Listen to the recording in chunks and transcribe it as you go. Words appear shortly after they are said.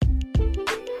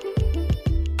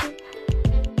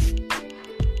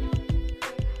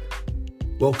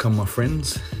Welcome, my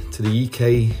friends, to the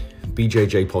EK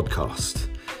BJJ podcast.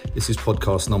 This is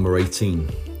podcast number 18,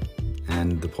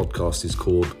 and the podcast is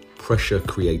called Pressure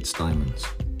Creates Diamonds.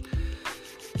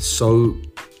 So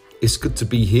it's good to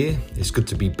be here. It's good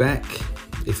to be back.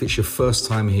 If it's your first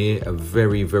time here, a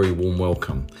very, very warm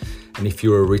welcome. And if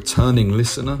you're a returning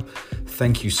listener,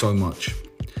 thank you so much.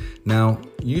 Now,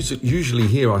 usually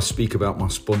here I speak about my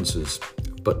sponsors,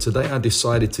 but today I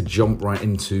decided to jump right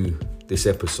into this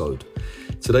episode.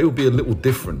 Today will be a little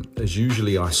different, as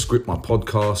usually I script my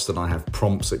podcast and I have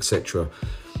prompts, etc.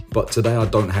 But today I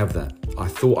don't have that. I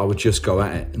thought I would just go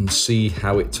at it and see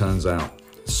how it turns out.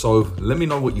 So let me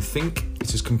know what you think.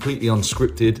 This is completely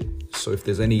unscripted, so if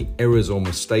there's any errors or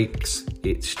mistakes,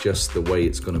 it's just the way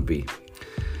it's going to be.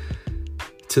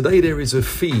 Today there is a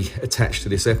fee attached to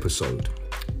this episode,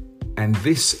 and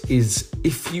this is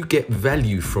if you get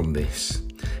value from this.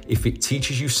 If it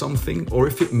teaches you something or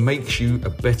if it makes you a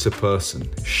better person,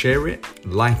 share it,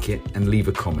 like it, and leave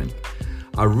a comment.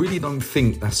 I really don't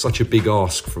think that's such a big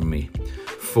ask from me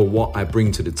for what I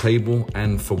bring to the table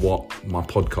and for what my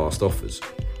podcast offers.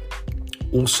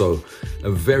 Also,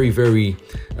 a very, very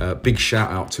big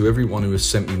shout out to everyone who has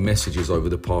sent me messages over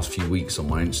the past few weeks on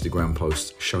my Instagram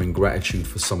post showing gratitude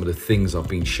for some of the things I've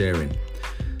been sharing.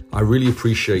 I really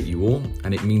appreciate you all,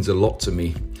 and it means a lot to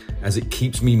me as it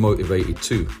keeps me motivated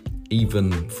too.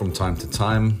 Even from time to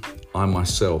time, I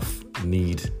myself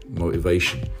need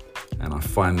motivation. And I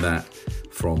find that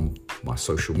from my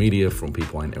social media, from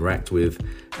people I interact with,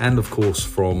 and of course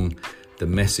from the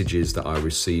messages that I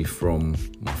receive from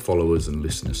my followers and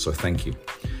listeners. So thank you.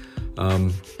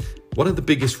 One of the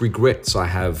biggest regrets I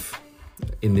have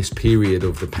in this period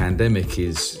of the pandemic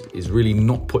is really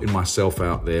not putting myself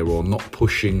out there or not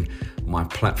pushing my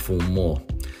platform more.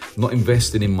 Not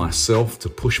investing in myself to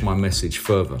push my message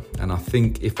further. And I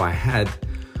think if I had,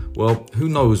 well, who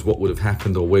knows what would have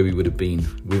happened or where we would have been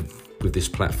with this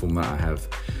platform that I have.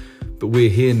 But we're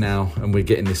here now and we're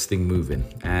getting this thing moving,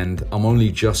 and I'm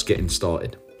only just getting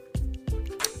started.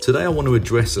 Today I want to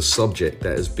address a subject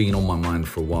that has been on my mind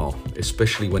for a while,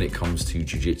 especially when it comes to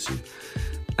jiu-jitsu.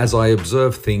 As I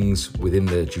observe things within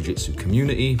the jiu-jitsu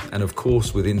community and of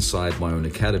course within inside my own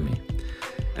academy.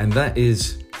 And that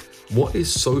is, what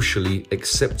is socially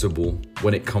acceptable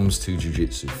when it comes to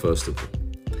jiu-jitsu, first of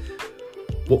all?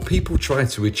 What people try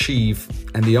to achieve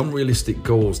and the unrealistic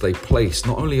goals they place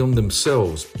not only on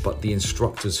themselves, but the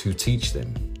instructors who teach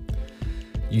them.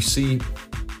 You see,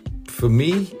 for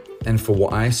me and for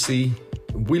what I see,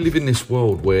 we live in this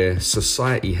world where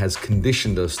society has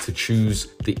conditioned us to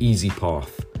choose the easy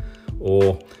path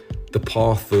or the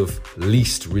path of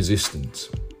least resistance.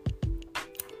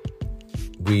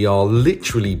 We are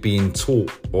literally being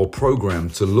taught or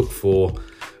programmed to look for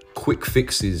quick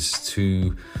fixes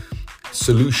to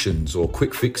solutions or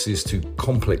quick fixes to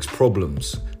complex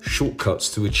problems,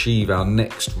 shortcuts to achieve our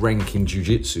next rank in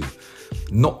jiu-jitsu,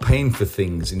 not paying for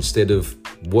things instead of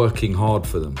working hard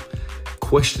for them,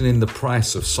 questioning the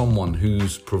price of someone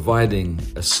who's providing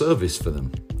a service for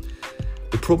them.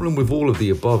 The problem with all of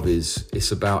the above is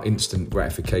it's about instant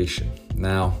gratification.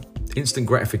 Now, instant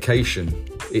gratification,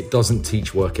 it doesn't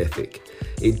teach work ethic,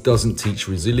 it doesn't teach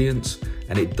resilience,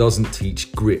 and it doesn't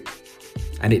teach grit.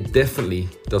 And it definitely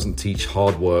doesn't teach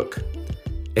hard work,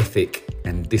 ethic,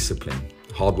 and discipline.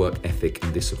 Hard work, ethic,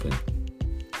 and discipline.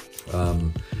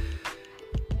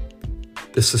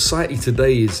 The society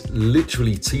today is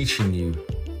literally teaching you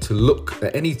to look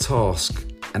at any task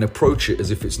and approach it as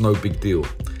if it's no big deal.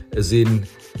 As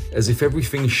if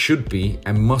everything should be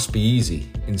and must be easy,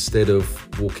 instead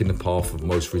of walking the path of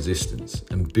most resistance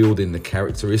and building the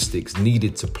characteristics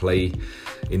needed to play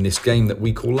in this game that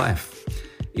we call life.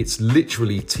 It's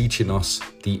literally teaching us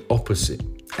the opposite.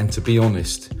 And to be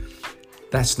honest,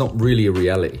 that's not really a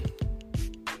reality.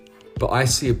 But I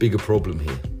see a bigger problem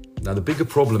here. Now, the bigger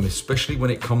problem, especially when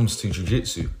it comes to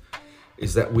jiu-jitsu,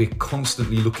 is that we're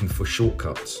constantly looking for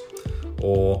shortcuts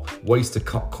or ways to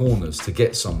cut corners to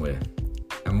get somewhere.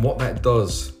 And what that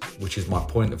does, which is my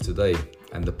point of today,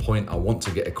 and the point I want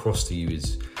to get across to you,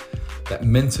 is that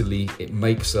mentally it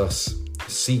makes us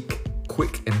seek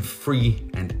quick and free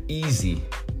and easy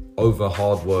over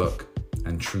hard work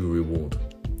and true reward.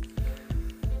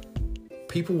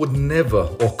 People would never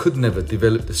or could never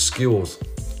develop the skills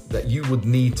that you would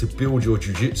need to build your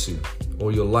jiu-jitsu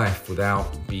or your life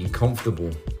without being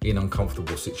comfortable in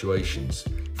uncomfortable situations.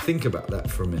 Think about that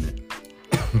for a minute.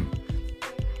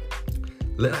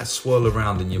 Let that swirl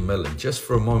around in your melon just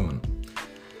for a moment.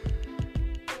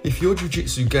 If your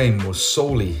jiu-jitsu game was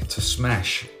solely to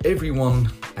smash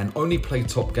everyone and only play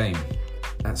top game,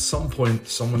 at some point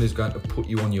someone is going to put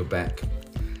you on your back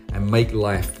and make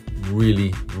life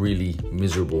really, really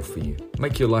miserable for you.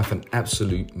 Make your life an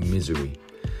absolute misery.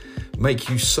 Make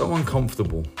you so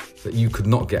uncomfortable that you could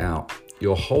not get out.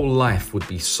 Your whole life would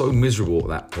be so miserable at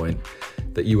that point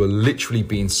that you are literally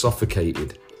being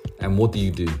suffocated. And what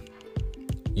do?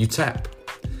 You tap.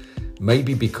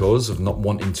 Maybe because of not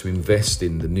wanting to invest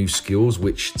in the new skills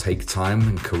which take time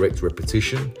and correct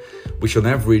repetition, which on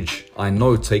average I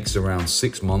know takes around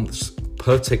 6 months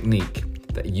per technique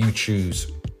that you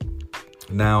choose.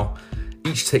 Now,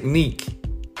 each technique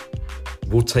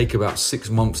will take about 6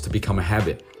 months to become a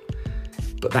habit,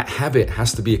 but that habit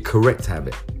has to be a correct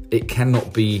habit. It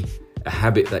cannot be a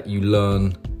habit that you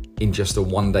learn in just a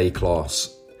one-day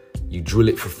class. You drill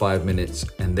it for 5 minutes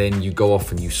and then you go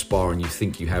off and you spar and you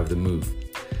think you have the move.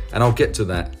 And I'll get to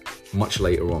that much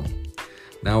later on.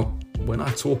 Now, when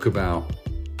I talk about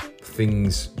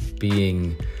things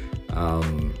being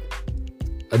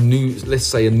let's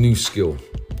say a new skill,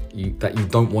 that you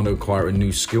don't want to acquire a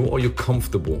new skill or you're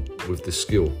comfortable with the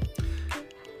skill.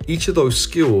 Each of those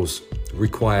skills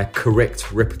require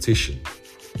correct repetition.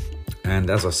 And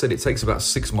as I said, it takes about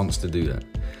 6 months to do that.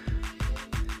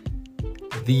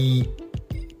 The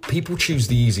people choose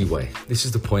the easy way. This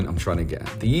is the point I'm trying to get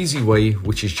at. The easy way,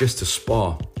 which is just to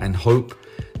spar and hope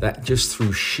that just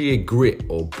through sheer grit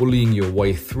or bullying your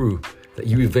way through, that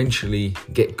you eventually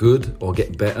get good or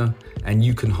get better, and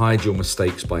you can hide your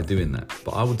mistakes by doing that.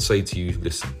 But I would say to you,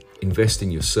 listen, invest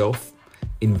in yourself,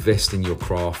 invest in your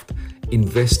craft,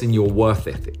 invest in your work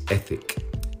ethic,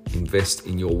 invest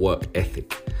in your work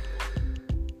ethic,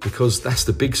 because that's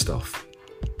the big stuff.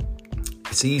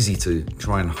 It's easy to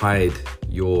try and hide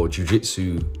your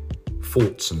jiu-jitsu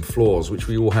faults and flaws, which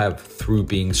we all have through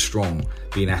being strong,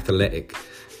 being athletic,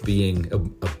 being a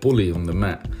bully on the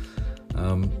mat.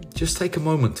 Just take a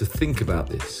moment to think about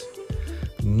this.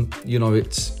 You know,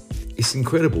 it's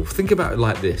incredible. Think about it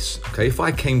like this, okay? If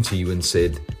I came to you and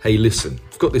said, hey, listen,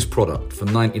 I've got this product for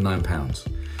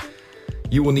 £99.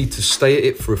 You will need to stay at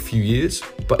it for a few years,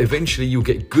 but eventually you'll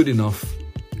get good enough.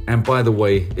 And by the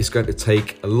way, it's going to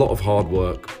take a lot of hard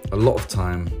work, a lot of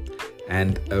time,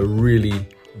 and a really,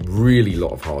 really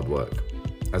lot of hard work.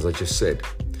 As I just said,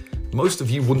 most of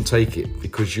you wouldn't take it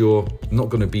because you're not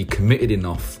going to be committed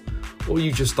enough, or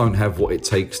you just don't have what it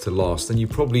takes to last. And you're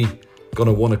probably going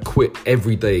to want to quit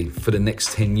every day for the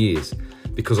next 10 years,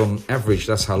 because on average,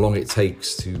 that's how long it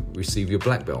takes to receive your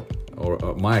black belt, or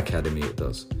at my academy, it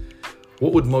does.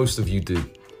 What would most of you do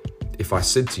if I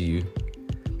said to you,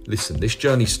 listen, this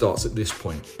journey starts at this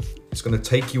point. It's going to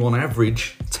take you on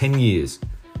average 10 years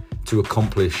to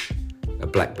accomplish a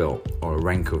black belt or a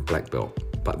rank of black belt.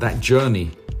 But that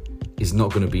journey is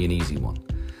not going to be an easy one.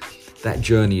 That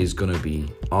journey is going to be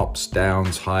ups,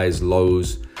 downs, highs,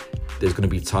 lows. There's going to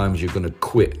be times you're going to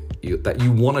quit, that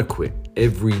you want to quit.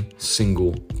 Every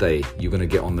single day you're going to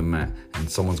get on the mat and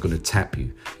someone's going to tap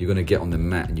you. You're going to get on the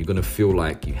mat and you're going to feel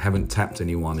like you haven't tapped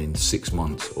anyone in 6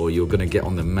 months, or you're going to get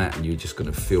on the mat and you're just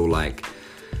going to feel like,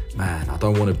 man, I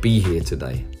don't want to be here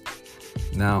today.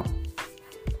 Now,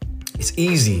 it's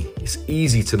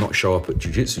easy to not show up at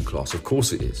jiu-jitsu class. Of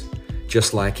course it is.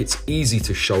 Just like it's easy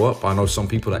to show up. I know some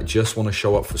people that just want to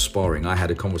show up for sparring. I had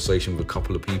a conversation with a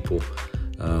couple of people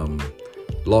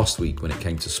last week when it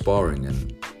came to sparring,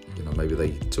 and you know, maybe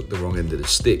they took the wrong end of the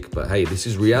stick, but hey, this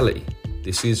is reality.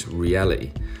 This is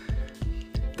reality.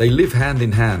 They live hand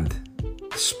in hand,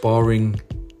 sparring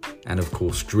and of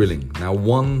course drilling. Now,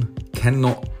 one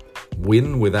cannot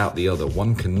win without the other.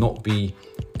 One cannot be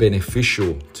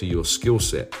beneficial to your skill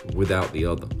set without the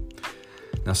other.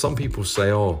 Now, some people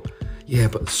say, oh, yeah,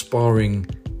 but sparring,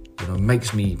 you know,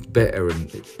 makes me better,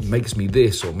 and it makes me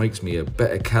this, or makes me a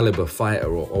better caliber fighter,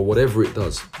 or whatever it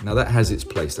does. Now, that has its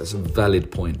place. That's a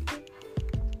valid point.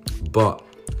 But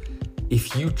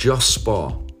if you just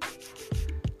spar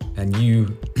and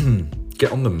you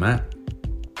get on the mat,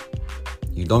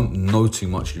 you don't know too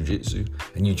much jiu-jitsu,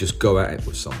 and you just go at it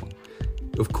with someone,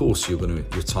 of course your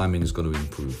timing is going to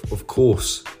improve. Of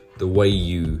course, the way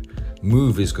you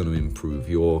move is going to improve.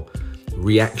 Your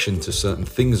reaction to certain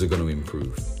things are going to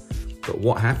improve. But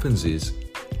what happens is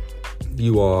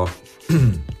you are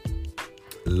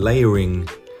layering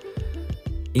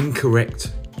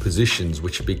incorrect positions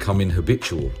which are becoming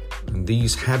habitual, and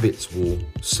these habits will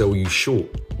sell you short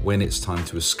when it's time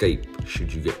to escape,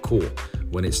 should you get caught,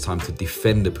 when it's time to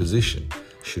defend a position,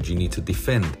 should you need to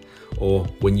defend, or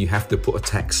when you have to put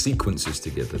attack sequences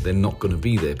together. They're not going to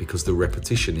be there because the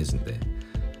repetition isn't there.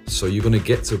 So you're going to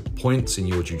get to points in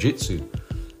your jiu-jitsu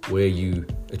where you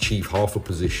achieve half a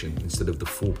position instead of the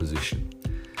full position.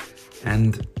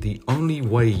 And the only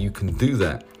way you can do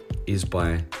that is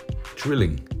by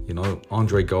drilling. You know,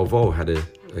 Andre Galvao had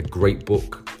a great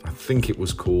book. I think it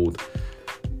was called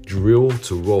Drill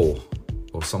to Roll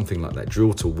or something like that,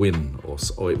 Drill to Win,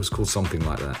 or it was called something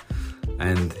like that.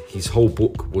 And his whole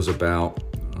book was about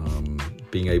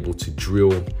being able to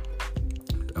drill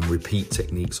and repeat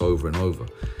techniques over and over.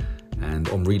 And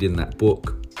on reading that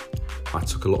book, I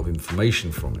took a lot of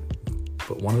information from it.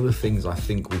 But one of the things I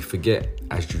think we forget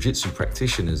as jiu-jitsu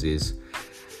practitioners is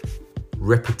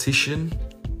repetition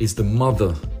is the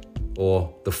mother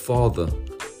or the father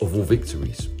of all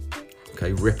victories.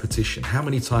 Okay, repetition. How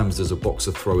many times does a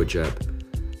boxer throw a jab?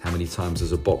 How many times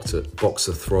does a boxer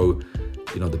throw,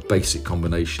 the basic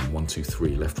combination, 1, 2,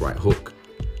 3, left, right, hook?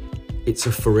 It's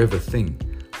a forever thing.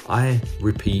 I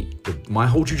repeat, my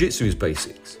whole jiu-jitsu is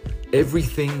basics.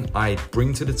 Everything I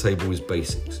bring to the table is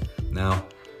basics. Now,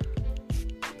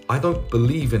 I don't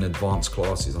believe in advanced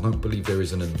classes. I don't believe there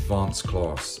is an advanced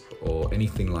class or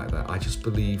anything like that. I just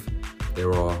believe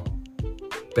there are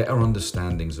better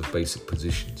understandings of basic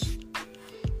positions.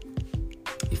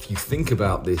 If you think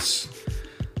about this,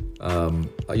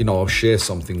 I'll share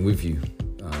something with you.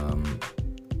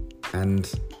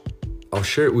 And I'll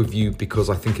share it with you because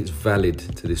I think it's valid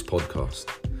to this podcast.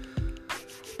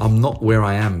 I'm not where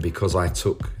I am because I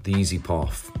took the easy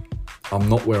path. I'm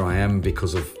not where I am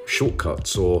because of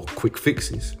shortcuts or quick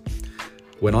fixes.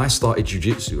 When I started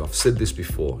jiu-jitsu, I've said this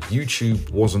before,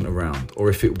 YouTube wasn't around, or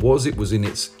if it was in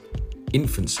its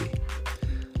infancy.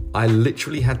 I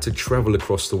literally had to travel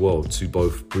across the world to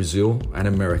both Brazil and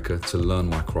America to learn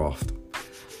my craft.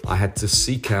 I had to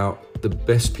seek out the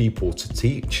best people to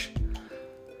teach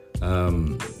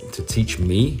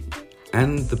me,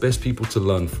 and the best people to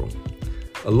learn from.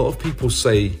 A lot of people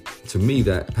say to me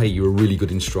that, hey, you're a really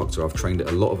good instructor. I've trained at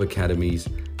a lot of academies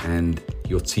and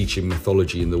your teaching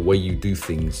methodology and the way you do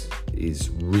things is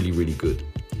really, really good.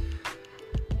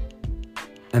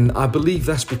 And I believe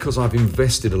that's because I've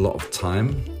invested a lot of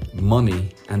time,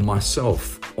 money, and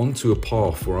myself onto a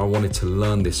path where I wanted to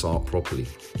learn this art properly.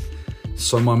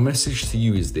 So my message to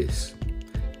you is this: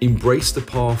 embrace the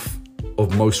path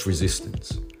of most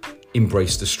resistance.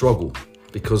 Embrace the struggle,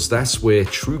 because that's where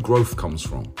true growth comes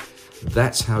from.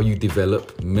 That's how you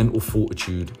develop mental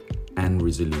fortitude and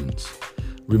resilience.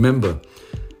 Remember,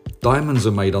 diamonds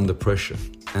are made under pressure,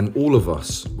 and all of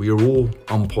us, we are all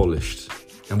unpolished,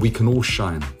 and we can all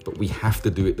shine, but we have to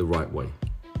do it the right way.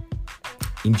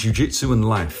 In jiu-jitsu and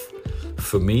life,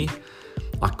 for me,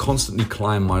 I constantly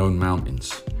climb my own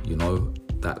mountains.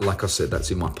 That, like I said,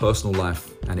 that's in my personal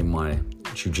life and in my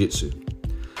jiu-jitsu.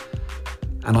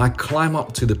 And I climb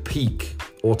up to the peak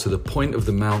or to the point of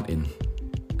the mountain.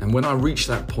 And when I reach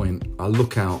that point, I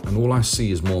look out and all I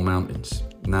see is more mountains.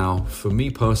 Now, for me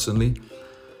personally,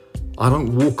 I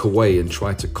don't walk away and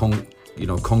try to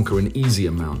conquer an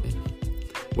easier mountain.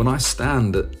 When I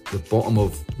stand at the bottom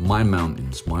of my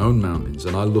mountains, my own mountains,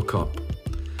 and I look up,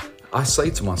 I say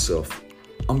to myself,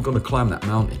 I'm going to climb that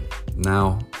mountain.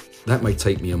 Now, that may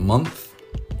take me a month,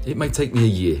 it may take me a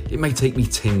year, it may take me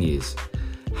 10 years.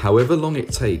 However long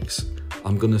it takes,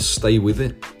 I'm going to stay with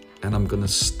it and I'm going to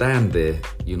stand there,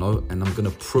 and I'm going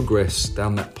to progress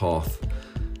down that path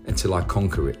until I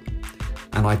conquer it.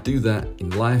 And I do that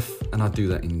in life and I do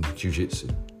that in jiu-jitsu.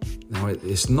 Now,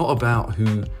 it's not about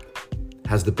who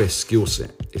has the best skill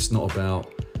set. It's not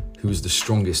about who is the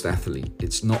strongest athlete.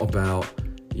 It's not about,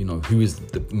 who is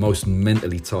the most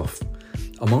mentally tough.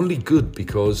 I'm only good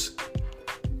because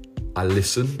I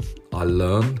listen, I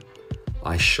learn,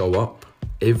 I show up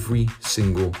every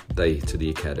single day to the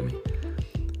academy.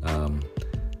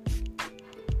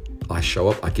 I show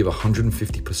up, I give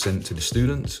 150% to the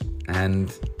students,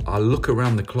 and I look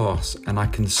around the class and I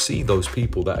can see those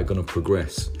people that are going to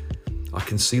progress. I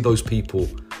can see those people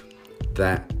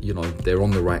that, they're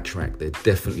on the right track. They're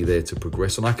definitely there to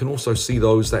progress. And I can also see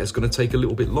those that it's going to take a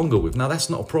little bit longer with. Now, that's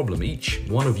not a problem. Each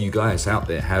one of you guys out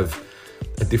there have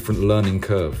a different learning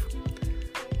curve.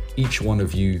 Each one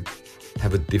of you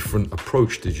have a different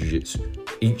approach to jiu-jitsu.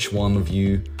 Each one of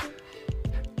you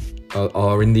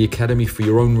are in the academy for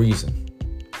your own reason.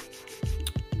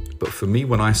 But for me,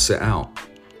 when I set out,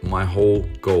 my whole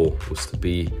goal was to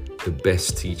be the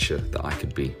best teacher that I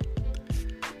could be.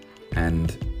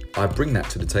 And I bring that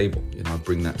to the table. I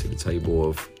bring that to the table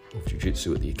of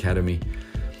jiu-jitsu at the academy.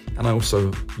 And I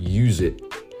also use it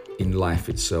in life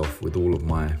itself with all of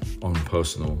my own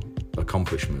personal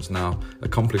accomplishments. Now,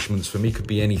 accomplishments for me could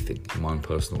be anything in my own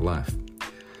personal life.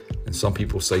 And some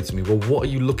people say to me, well, what are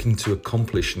you looking to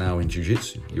accomplish now in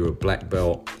jiu-jitsu? You're a black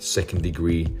belt, second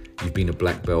degree. You've been a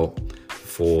black belt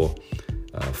for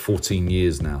 14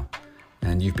 years now.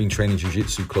 And you've been training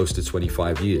jiu-jitsu close to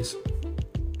 25 years.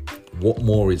 What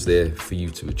more is there for you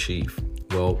to achieve?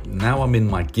 Well, now I'm in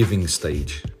my giving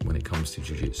stage. when it comes to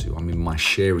jiu-jitsu. I'm in my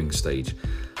sharing stage.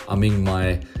 I'm in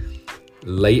my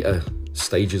later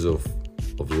stages of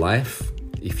life,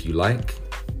 if you like,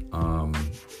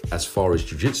 as far as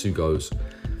jiu-jitsu goes.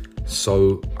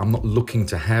 So I'm not looking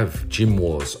to have gym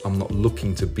wars. I'm not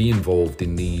looking to be involved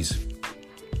in these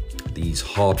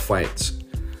hard fights.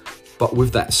 But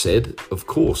with that said, of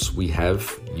course, we have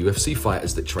UFC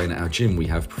fighters that train at our gym. We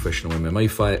have professional MMA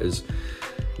fighters.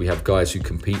 We have guys who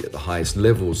compete at the highest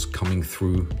levels coming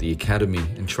through the academy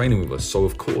and training with us. So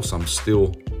of course, I'm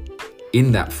still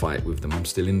in that fight with them. I'm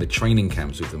still in the training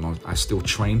camps with them. I still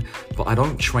train, but I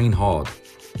don't train hard.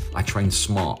 I train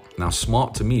smart. Now,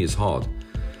 smart to me is hard.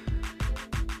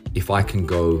 If I can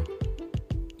go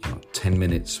 10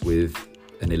 minutes with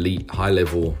an elite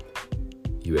high-level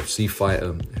UFC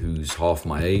fighter who's half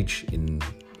my age in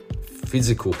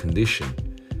physical condition,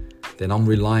 then I'm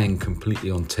relying completely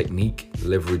on technique,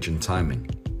 leverage, and timing.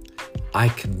 I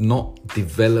could not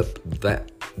develop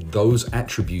those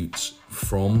attributes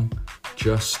from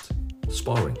just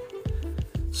sparring.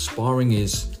 Sparring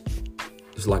is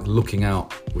like looking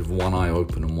out with one eye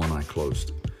open and one eye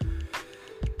closed.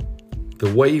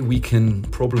 The way we can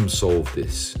problem solve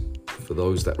this, for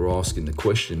those that are asking the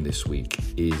question this week,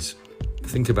 is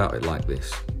think about it like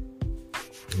this.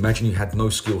 Imagine you had no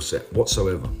skill set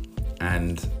whatsoever,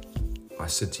 and I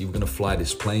said to you, we're going to fly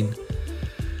this plane.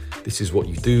 This is what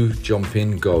you do, jump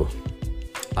in, go.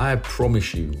 I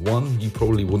promise you, one, you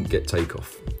probably wouldn't get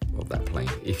takeoff of that plane.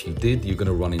 If you did, you're going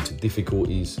to run into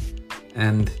difficulties,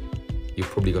 and you're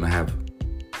probably going to have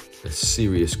a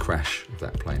serious crash of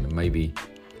that plane, and maybe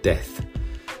death.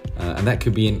 And that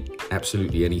could be in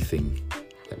absolutely anything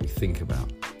that we think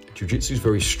about. Jiu-jitsu is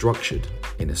very structured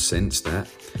in a sense that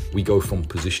we go from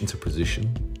position to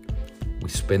position. We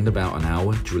spend about an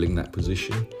hour drilling that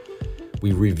position.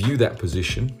 We review that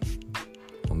position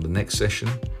on the next session,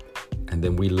 and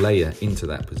then we layer into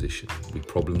that position. We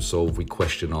problem solve, we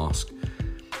question ask.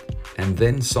 And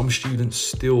then some students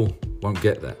still won't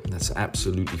get that. And that's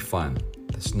absolutely fine.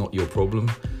 That's not your problem.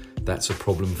 That's a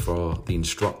problem for the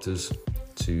instructors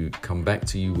to come back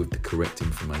to you with the correct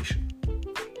information.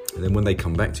 And then when they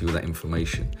come back to you with that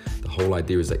information, the whole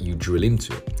idea is that you drill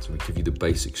into it. So we give you the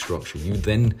basic structure. You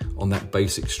then, on that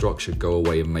basic structure, go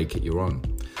away and make it your own.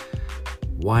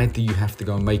 Why do you have to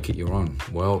go and make it your own?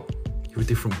 Well, you're a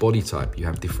different body type. You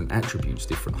have different attributes,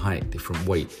 different height, different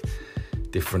weight,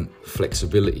 different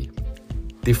flexibility,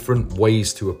 different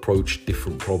ways to approach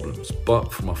different problems.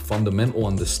 But from a fundamental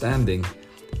understanding,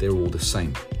 they're all the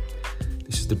same.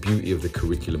 This is the beauty of the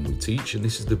curriculum we teach, and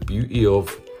this is the beauty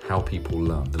of how people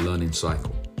learn, the learning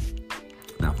cycle.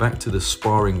 Now, back to the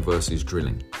sparring versus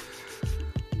drilling.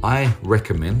 I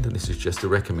recommend, and this is just a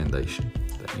recommendation,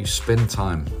 that you spend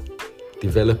time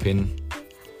developing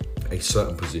a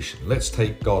certain position. Let's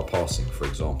take guard passing, for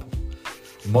example.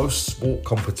 Most sport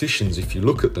competitions, if you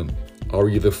look at them, are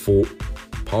either for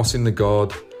passing the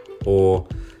guard or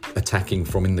attacking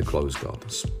from in the closed guard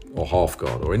or half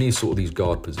guard or any sort of these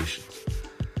guard positions.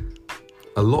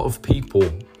 A lot of people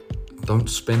don't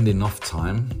spend enough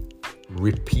time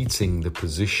repeating the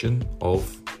position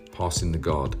of passing the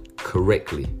guard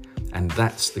correctly. And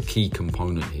that's the key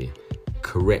component here.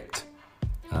 Correctly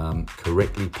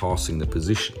passing the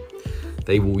position.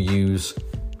 They will use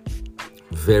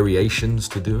variations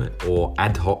to do it, or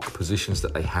ad hoc positions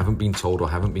that they haven't been told or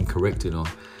haven't been corrected on,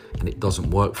 and it doesn't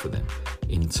work for them.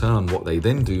 In turn, what they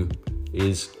then do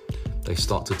is they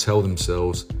start to tell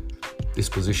themselves, this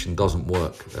position doesn't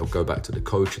work. They'll go back to the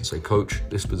coach and say, coach,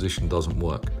 this position doesn't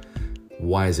work.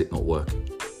 Why is it not working?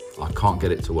 I can't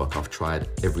get it to work. I've tried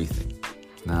everything.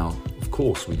 Now, of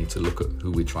course, we need to look at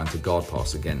who we're trying to guard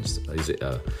pass against. Is it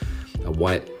a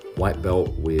white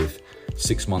belt with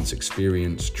 6 months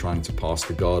experience trying to pass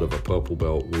the guard of a purple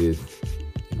belt with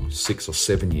 6 or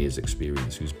 7 years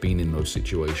experience, who's been in those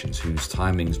situations, whose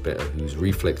timing's better, whose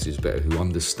reflex is better, who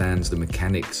understands the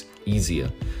mechanics easier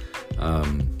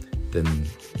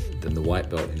than the white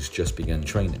belt who's just begun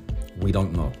training? We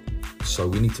don't know. So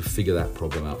we need to figure that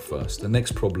problem out first. The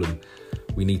next problem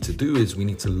we need to do is we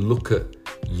need to look at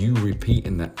you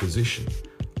repeating that position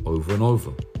over and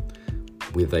over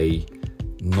with a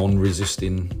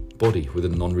non-resisting body, with a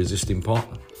non-resisting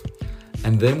partner.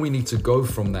 And then we need to go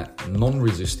from that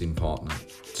non-resisting partner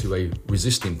to a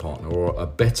resisting partner, or a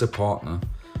better partner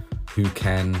who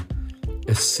can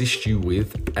assist you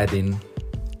with adding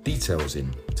details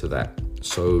into that.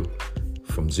 So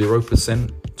from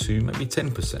 0% to maybe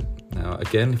 10%. Now,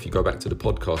 again, if you go back to the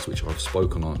podcast, which I've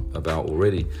spoken about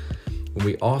already, when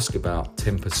we ask about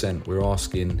 10%, we're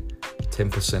asking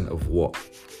 10% of what?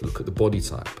 Look at the body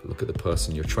type, look at the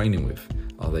person you're training with,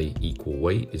 Are they equal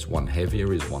weight? Is one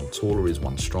heavier? Is one taller? Is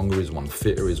one stronger? Is one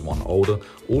fitter? Is one older?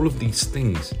 All of these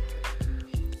things,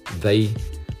 they,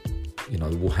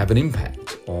 will have an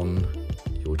impact on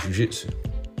your jiu-jitsu.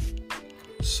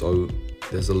 So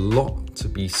there's a lot to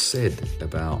be said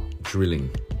about drilling.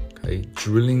 Okay,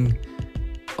 drilling,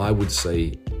 I would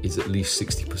say, is at least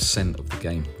 60% of the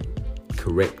game.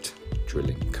 Correct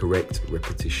drilling, correct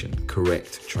repetition,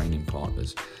 correct training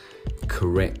partners,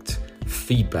 correct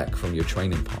feedback from your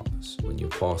training partners when you're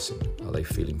passing. Are they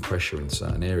feeling pressure in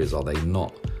certain areas? Are they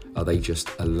not? Are they just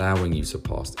allowing you to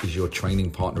pass? Is your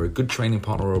training partner a good training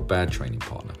partner or a bad training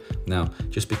partner? Now,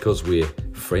 just because we're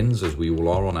friends, as we all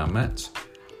are on our mats,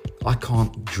 I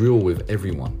can't drill with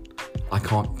everyone. I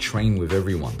can't train with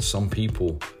everyone. Some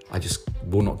people I just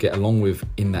will not get along with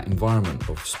in that environment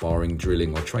of sparring,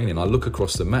 drilling, or training. I look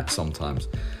across the mat sometimes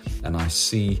and I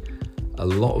see a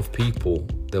lot of people,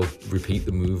 they'll repeat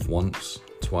the move once,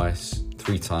 twice,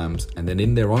 3 times, and then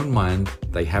in their own mind,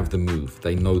 they have the move.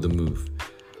 They know the move.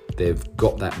 They've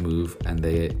got that move and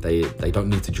they don't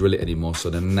need to drill it anymore. So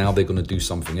then now they're going to do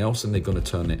something else and they're going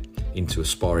to turn it into a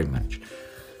sparring match.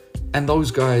 And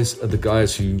those guys are the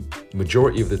guys who,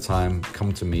 majority of the time,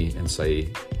 come to me and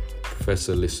say,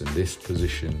 Professor, listen, this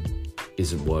position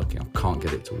isn't working. I can't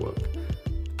get it to work.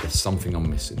 There's something I'm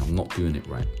missing. I'm not doing it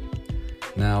right.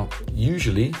 Now,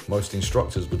 usually, most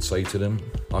instructors would say to them,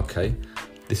 okay,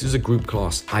 this is a group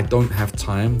class. I don't have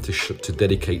time to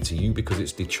dedicate to you because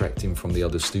it's detracting from the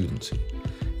other students.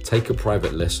 Take a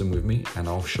private lesson with me and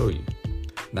I'll show you.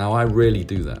 Now, I rarely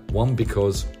do that. One,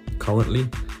 because currently,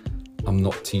 I'm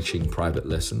not teaching private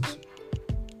lessons.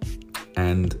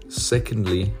 And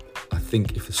secondly, I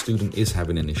think if a student is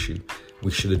having an issue,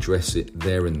 we should address it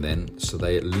there and then so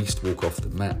they at least walk off the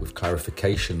mat with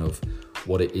clarification of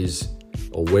what it is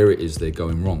or where it is they're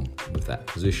going wrong with that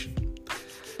position.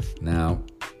 Now,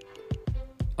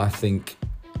 I think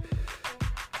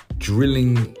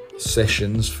drilling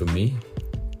sessions for me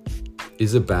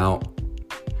is about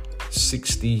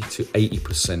 60 to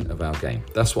 80% of our game.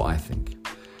 That's what I think.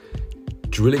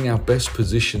 Drilling our best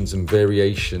positions and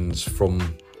variations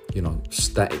from,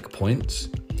 static points.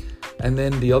 And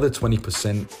then the other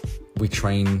 20% we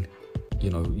train,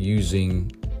 using,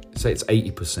 say it's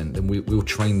 80%, then we'll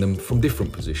train them from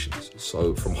different positions.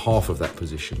 So from half of that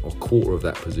position or quarter of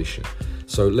that position.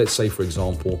 So let's say, for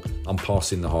example, I'm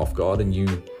passing the half guard and you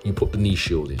put the knee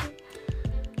shield in.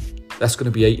 That's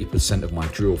going to be 80% of my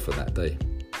drill for that day.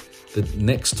 The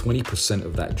next 20%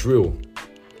 of that drill,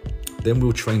 then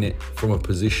we'll train it from a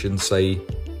position, say,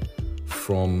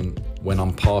 from when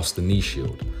I'm past the knee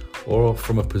shield, or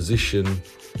from a position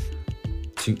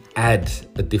to add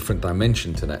a different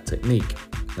dimension to that technique.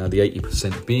 Now, the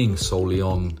 80% being solely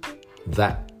on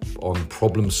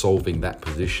problem solving that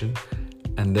position,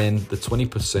 and then the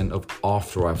 20% of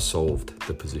after I've solved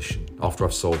the position, after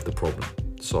I've solved the problem.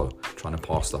 So, trying to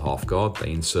pass the half guard,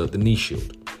 they insert the knee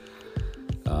shield.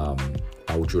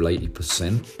 I will drill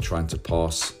 80% trying to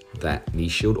pass that knee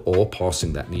shield or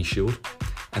passing that knee shield.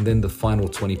 And then the final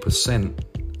 20%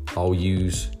 I'll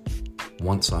use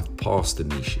once I've passed the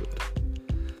knee shield.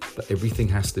 But everything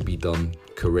has to be done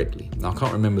correctly. Now, I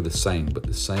can't remember the saying, but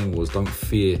the saying was, don't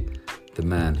fear the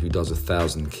man who does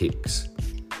 1,000 kicks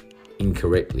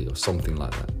incorrectly or something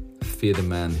like that. Fear the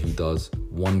man who does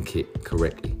 1 kick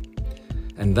correctly.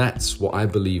 And that's what I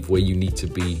believe where you need to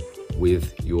be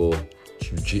with your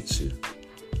jiu-jitsu.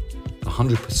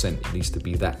 100% it needs to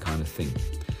be that kind of thing.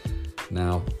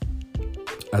 Now,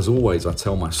 as always, I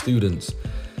tell my students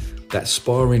that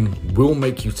sparring will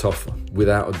make you tougher,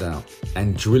 without a doubt,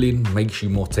 and drilling makes you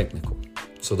more technical.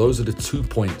 So those are the 2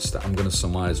 points that I'm going to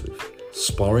surmise with.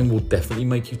 Sparring will definitely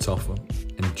make you tougher,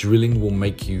 and drilling will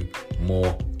make you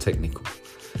more technical.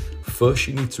 First,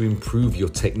 you need to improve your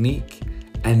technique,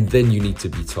 and then you need to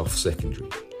be tough secondary.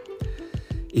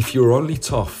 If you're only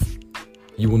tough,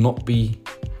 you will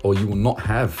not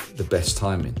have the best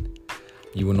timing.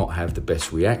 You will not have the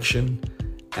best reaction,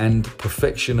 and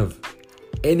perfection of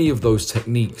any of those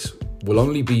techniques will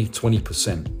only be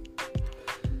 20%.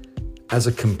 As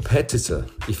a competitor,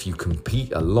 if you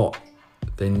compete a lot,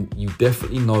 then you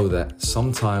definitely know that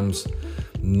sometimes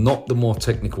not the more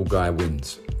technical guy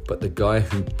wins, but the guy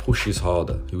who pushes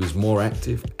harder, who is more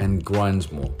active and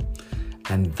grinds more.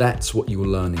 And that's what you will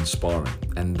learn in sparring.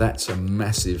 And that's a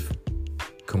massive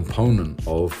component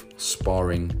of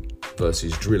sparring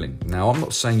versus drilling. Now, I'm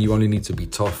not saying you only need to be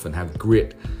tough and have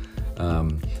grit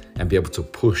and be able to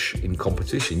push in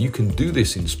competition. You can do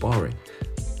this in sparring.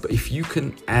 But if you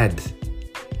can add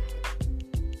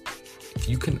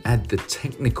the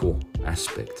technical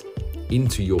aspect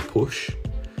into your push,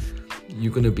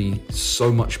 you're going to be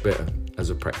so much better. as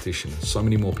a practitioner. So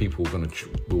many more people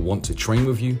will want to train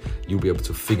with you. You'll be able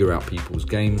to figure out people's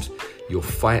games. Your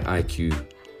fight IQ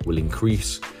will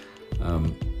increase.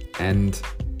 And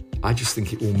I just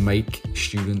think it will make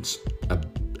students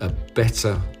a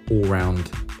better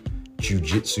all-round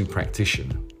jiu-jitsu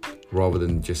practitioner, rather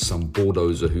than just some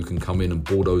bulldozer who can come in and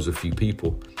bulldoze a few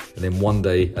people. And then one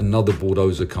day another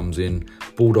bulldozer comes in,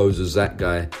 bulldozes that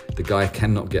guy, the guy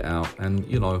cannot get out, and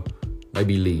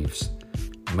maybe leaves.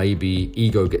 Maybe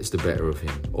ego gets the better of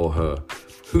him or her.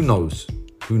 Who knows?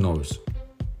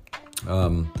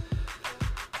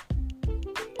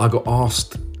 I got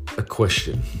asked a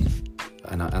question,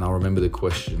 and I remember the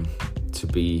question to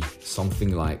be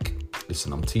something like,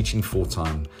 listen, I'm teaching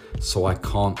full-time, so I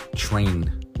can't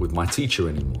train with my teacher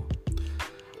anymore.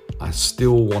 I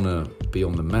still want to be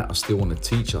on the mat. I still want to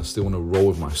teach. I still want to roll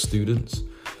with my students.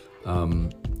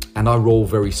 And I roll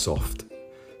very soft.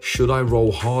 Should I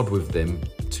roll hard with them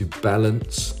to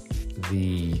balance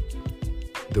the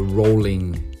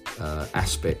rolling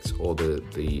aspect or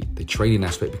the training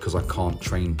aspect, because I can't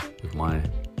train with my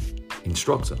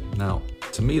instructor? Now,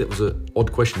 to me, that was an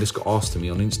odd question. This got asked to me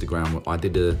on Instagram. I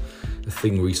did a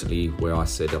thing recently where I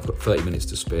said, I've got 30 minutes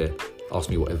to spare. Ask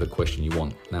me whatever question you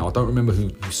want. Now, I don't remember who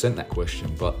sent that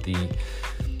question, but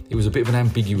it was a bit of an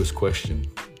ambiguous question.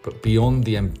 But beyond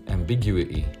the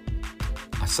ambiguity,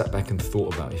 I sat back and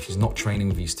thought about, if he's not training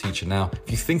with his teacher. Now,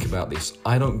 if you think about this,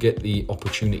 I don't get the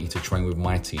opportunity to train with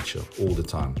my teacher all the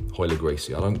time, Royler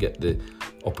Gracie. I don't get the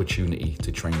opportunity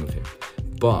to train with him.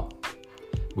 But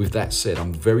with that said,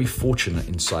 I'm very fortunate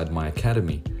inside my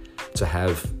academy to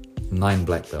have 9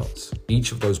 black belts.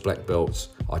 Each of those black belts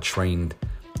are trained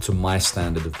to my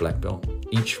standard of black belt.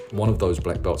 Each one of those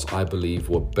black belts, I believe,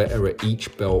 were better at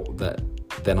each belt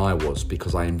than I was,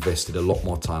 because I invested a lot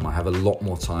more time. I have a lot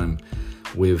more time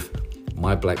with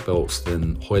my black belts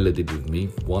than Royler did with me.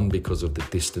 1, because of the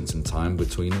distance and time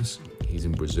between us. He's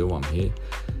in Brazil, I'm here.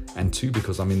 And 2,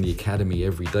 because I'm in the academy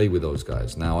every day with those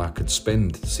guys. Now, I could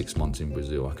spend 6 months in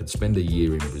Brazil. I could spend a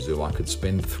year in Brazil. I could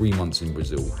spend 3 months in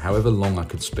Brazil. However long I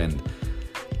could spend.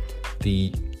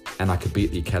 And I could be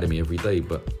at the academy every day.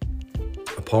 But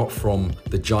apart from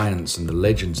the giants and the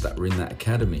legends that were in that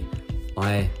academy,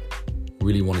 I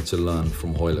really wanted to learn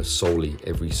from Royler solely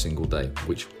every single day,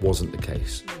 which wasn't the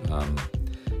case.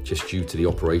 Just due to the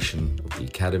operation of the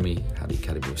academy, how the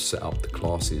academy was set up, the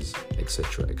classes,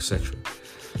 etc., etc.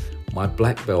 My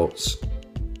black belts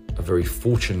are very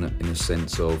fortunate in the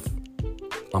sense of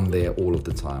I'm there all of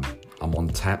the time. I'm on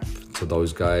tap to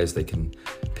those guys. They can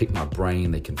pick my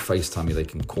brain, they can FaceTime me, they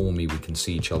can call me, we can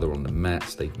see each other on the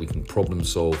mats, we can problem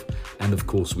solve. And of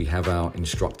course, we have our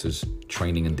instructors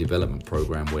training and development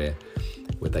program where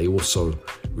they also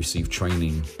receive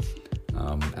training,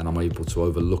 and I'm able to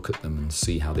overlook at them and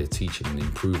see how they're teaching and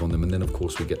improve on them. And then of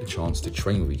course we get the chance to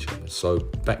train with each other. So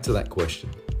back to that question.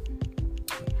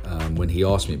 When he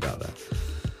asked me about that,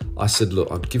 I said,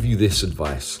 look, I'll give you this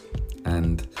advice.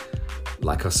 And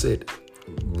like I said,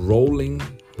 rolling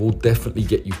will definitely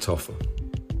get you tougher.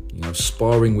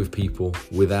 Sparring with people,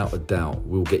 without a doubt,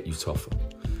 will get you tougher.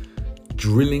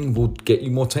 Drilling will get you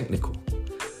more technical.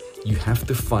 You have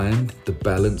to find the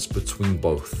balance between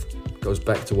both. It goes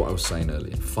back to what I was saying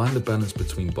earlier. Find the balance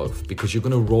between both, because you're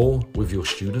going to roll with your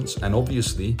students, and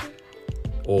obviously,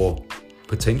 or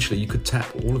potentially, you could tap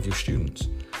all of your students.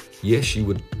 Yes, you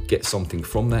would get something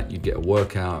from that. You'd get a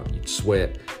workout, you'd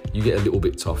sweat, you get a little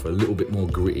bit tougher, a little bit more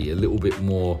gritty, a little bit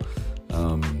more,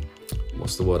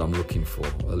 what's the word I'm looking for?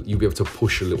 You'll be able to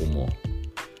push a little more.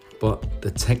 But the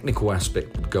technical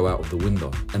aspect would go out of the window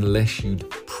unless you'd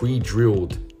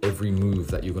pre-drilled every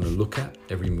move that you're going to look at,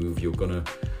 every move you're going to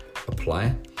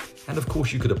apply. And of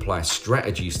course, you could apply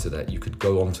strategies to that. You could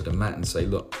go onto the mat and say,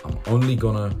 look, I'm only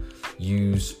going to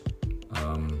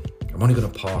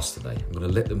pass today. I'm going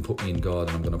to let them put me in guard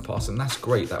and I'm going to pass. And that's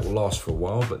great. That will last for a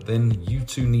while. But then you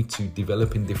two need to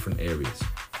develop in different areas.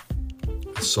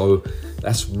 So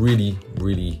that's really,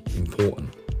 really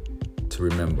important to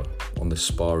remember on the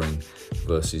sparring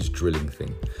versus drilling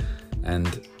thing.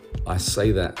 And I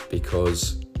say that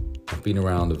because I've been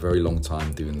around a very long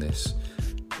time doing this.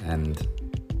 And,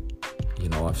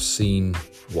 I've seen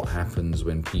what happens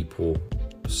when people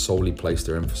solely place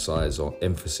their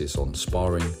emphasis on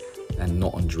sparring and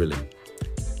not on drilling.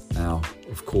 Now,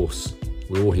 of course,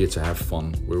 we're all here to have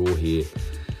fun. We're all here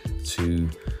to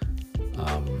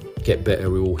get better.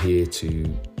 We're all here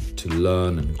to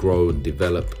learn and grow and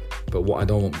develop. But what I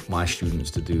don't want my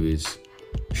students to do is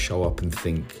show up and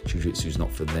think jiu-jitsu is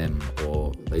not for them,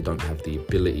 or they don't have the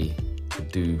ability to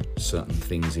to do certain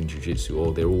things in jiu-jitsu,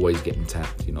 or they're always getting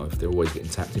tapped. If they're always getting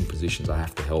tapped in positions, I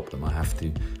have to help them.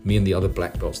 Me and the other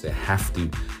black belts, they have to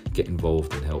get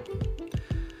involved and help them.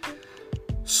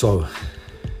 So,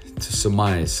 to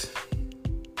surmise,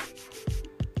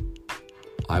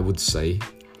 I would say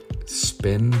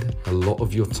spend a lot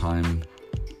of your time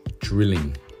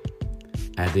drilling,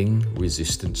 adding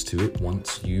resistance to it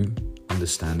once you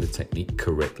understand the technique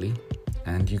correctly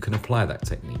and you can apply that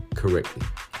technique correctly.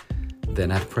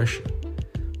 Then add pressure.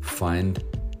 Find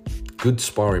good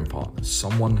sparring partners,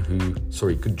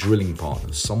 good drilling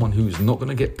partners, someone who's not going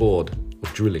to get bored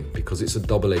of drilling, because it's a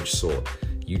double-edged sword.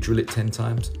 You drill it 10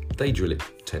 times, they drill it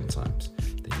 10 times.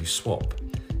 Then you swap.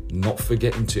 Not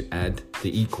forgetting to add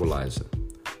the equalizer.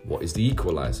 What is the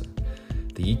equalizer?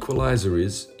 The equalizer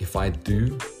is if I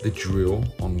do the drill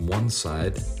on one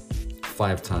side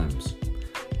 5 times,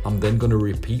 I'm then going to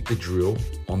repeat the drill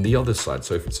on the other side.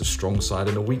 So if it's a strong side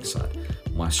and a weak side,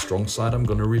 my strong side I'm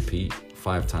going to repeat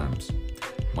 5 times.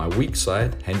 My weak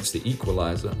side, hence the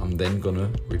equalizer, I'm then going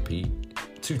to repeat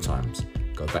 2 times.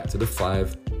 Go back to the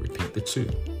 5, repeat the 2,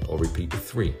 or repeat the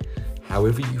 3.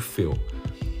 However you feel,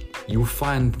 you'll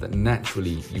find that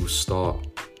naturally you'll start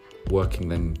working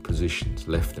them positions,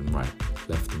 left and right.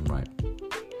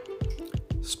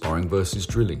 Sparring versus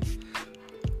drilling.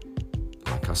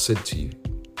 Like I said to you,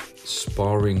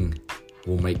 sparring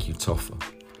will make you tougher.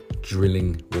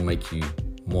 Drilling will make you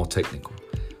more technical.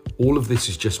 All of this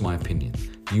is just my opinion.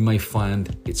 You may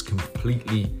find it's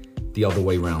completely the other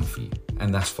way around for you,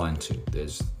 and that's fine too.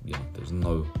 There's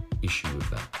no issue with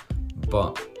that.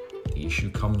 But the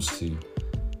issue comes to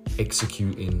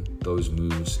executing those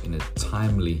moves in a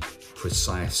timely,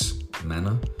 precise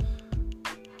manner.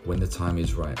 When the time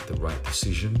is right, the right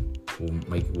decision will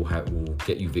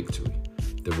get you victory.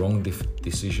 The wrong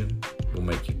decision will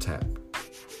make you tap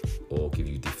or give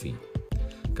you defeat.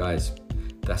 Guys,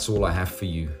 that's all I have for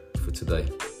you for today.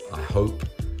 I hope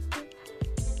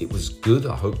it was good.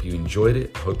 I hope you enjoyed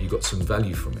it. I hope you got some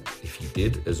value from it. If you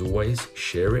did, as always,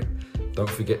 share it. Don't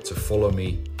forget to follow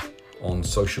me on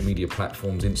social media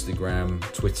platforms, Instagram,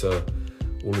 Twitter,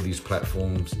 all of these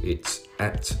platforms. It's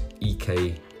at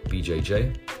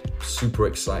EKBJJ. Super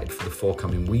excited for the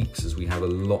forthcoming weeks as we have a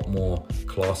lot more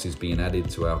classes being added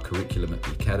to our curriculum at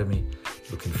the Academy.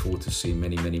 Looking forward to seeing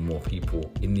many, many more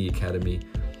people in the Academy,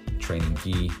 training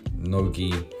gi, no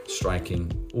gi,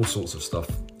 striking, all sorts of stuff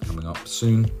coming up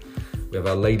soon. We have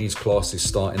our ladies classes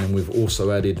starting, and we've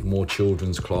also added more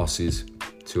children's classes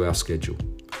to our schedule.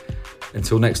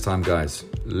 Until next time, guys,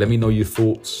 let me know your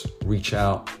thoughts, reach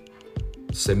out,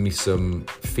 send me some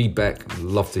feedback. I'd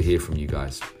love to hear from you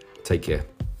guys. Take care.